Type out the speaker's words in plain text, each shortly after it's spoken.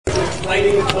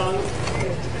Biting the tongue.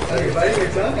 Oh, you're biting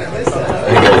your tongue? I missed that. I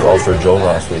think I called for Joe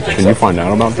last week. Can you find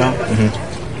out about that?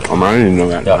 Mm-hmm. I didn't know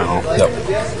that now. Yep.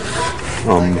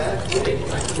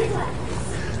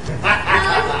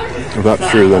 If that's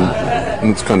true, then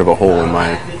it's kind of a hole in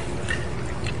my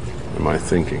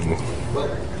thinking.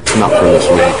 Not for this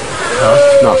week.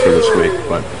 Not for this week,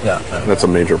 but that's a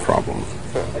major problem.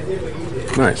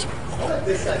 Nice.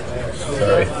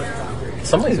 Sorry.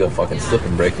 Somebody's gonna fucking slip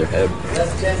and break their head.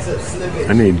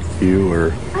 I need you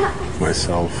or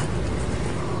myself.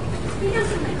 We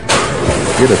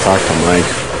gotta talk to Mike.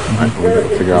 We gotta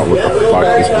figure out what the fuck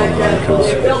is going on, because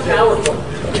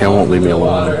Kail won't leave me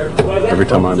alone. Every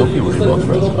time I'm... But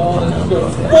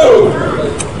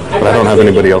I don't have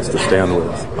anybody else to stand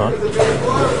with. Huh?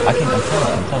 I'm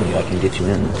telling you, I can get you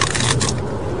in.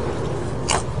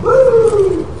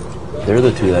 They're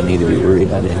the two that need to be worried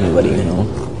about anybody, you know?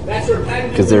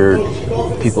 Because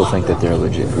people think that they're a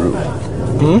legit group.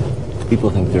 People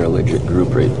think they're a legit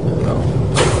group right now.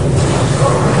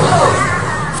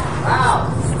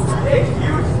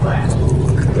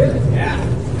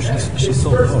 She's so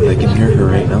loud. I can hear her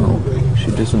right now.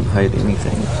 She doesn't hide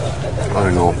anything.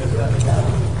 I know.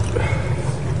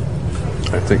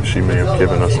 I think she may have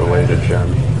given us away to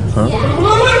Jen. Huh?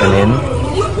 And then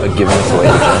giving us away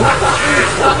to Jen?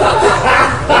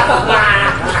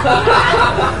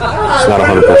 It's not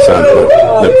 100%,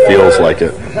 but it feels like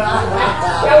it.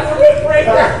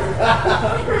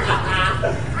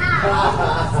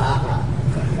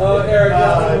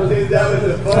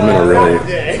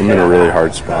 I'm in a really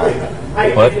hard spot.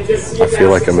 What? I feel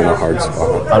like I'm in a hard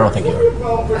spot. I don't think you are.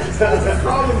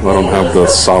 I don't have the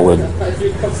solid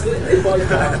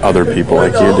other people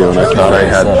like you do, and I thought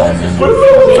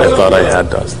I had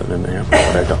Dustin and Amber,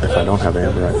 but if I don't have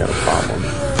Amber, I've got a problem.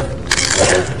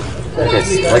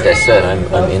 Like I said,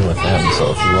 I'm in with them,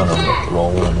 so if you want to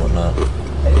roll and whatnot,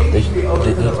 it's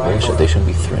bullshit. They shouldn't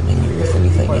be threatening you with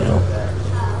anything, you know?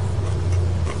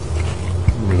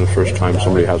 The first time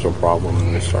somebody has a problem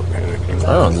and they start panicking.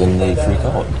 Oh, then they freak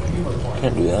out.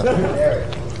 Can't do that.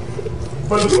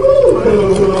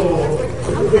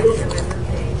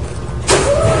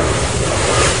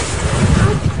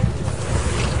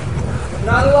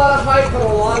 Not a lot of height, but a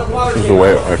lot of water. This is the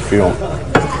way I feel.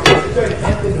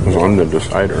 Because I'm the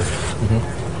decider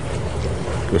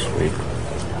this week.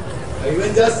 Are you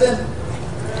in, Dustin?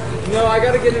 No, I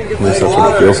gotta get in and get At least that's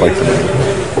what it feels like to me.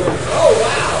 Oh,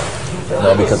 wow.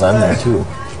 No, because I'm there too.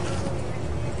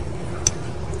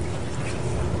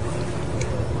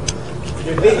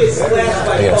 Your biggest splash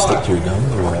by I gotta far. stick to your guns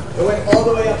or what? It went all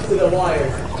the way up to the wire.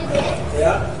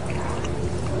 Yeah.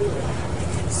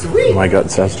 Sweet. My gut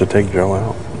says to take Joe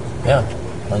out. Yeah.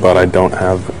 But I don't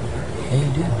have Yeah,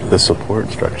 you do. the support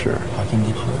structure. I can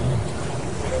get you in.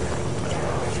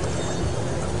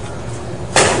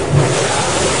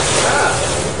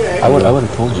 I would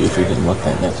have told you if you didn't look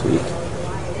that next week.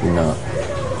 You're not.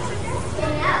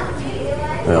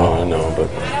 No, I know, but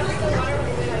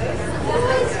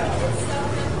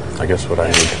I guess what I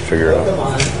need to figure out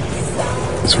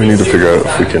is we need to figure out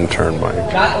if we can turn Mike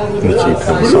and keep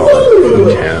him solid.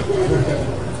 We can't.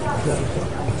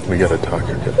 We gotta talk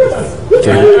again.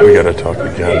 We gotta talk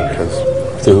again, because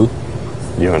To who?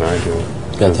 you and I do.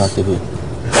 Gotta talk to who?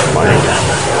 Mike.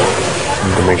 We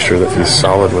need to make sure that he's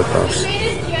solid with us.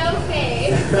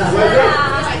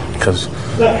 Because,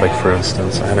 like, for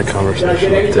instance, I had a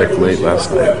conversation with Dick late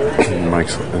last night,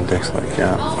 and Dick's like,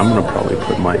 yeah, I'm going to probably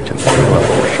put Mike in the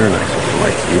level for sure next week.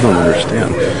 Like, you don't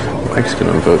understand. Mike's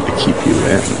going to vote to keep you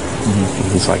in.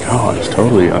 And he's like, oh, I was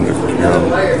totally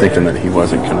thinking that he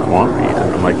wasn't going to want me.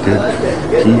 And I'm like, dude,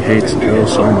 he hates Joe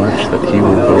so much that he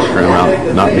will vote for him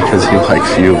out, not because he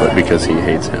likes you, but because he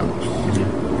hates him.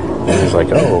 And he's like,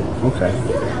 oh, okay.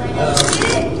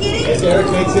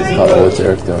 What's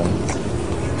Eric doing?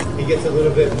 He gets a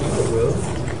little bit more, Will.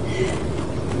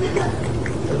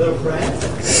 A little prank.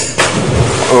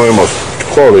 I almost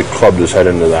totally clubbed his head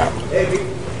into that.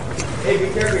 Hey,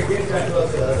 be careful. You're getting too close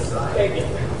to the other side.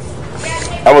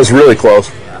 That was really close.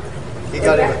 He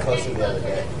got even closer the other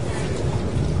day.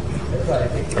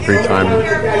 Every time,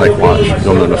 like, watch,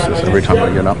 you'll notice this. Every time I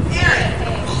get up,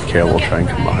 Kail will try and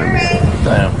come behind me.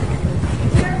 Damn.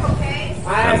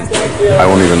 I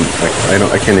won't even, like,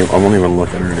 I won't even look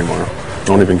at her anymore. I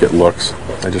won't even get looks.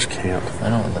 I just can't. I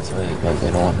know, that's why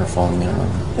they don't want her following me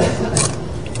around.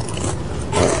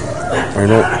 I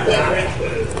don't.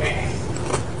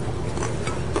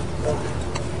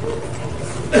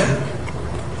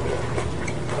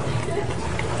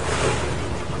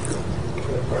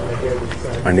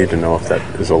 I need to know if that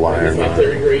is a lie or not.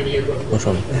 Which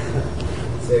one?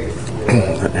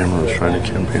 that Amber was trying to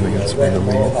campaign against me to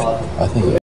leave. I think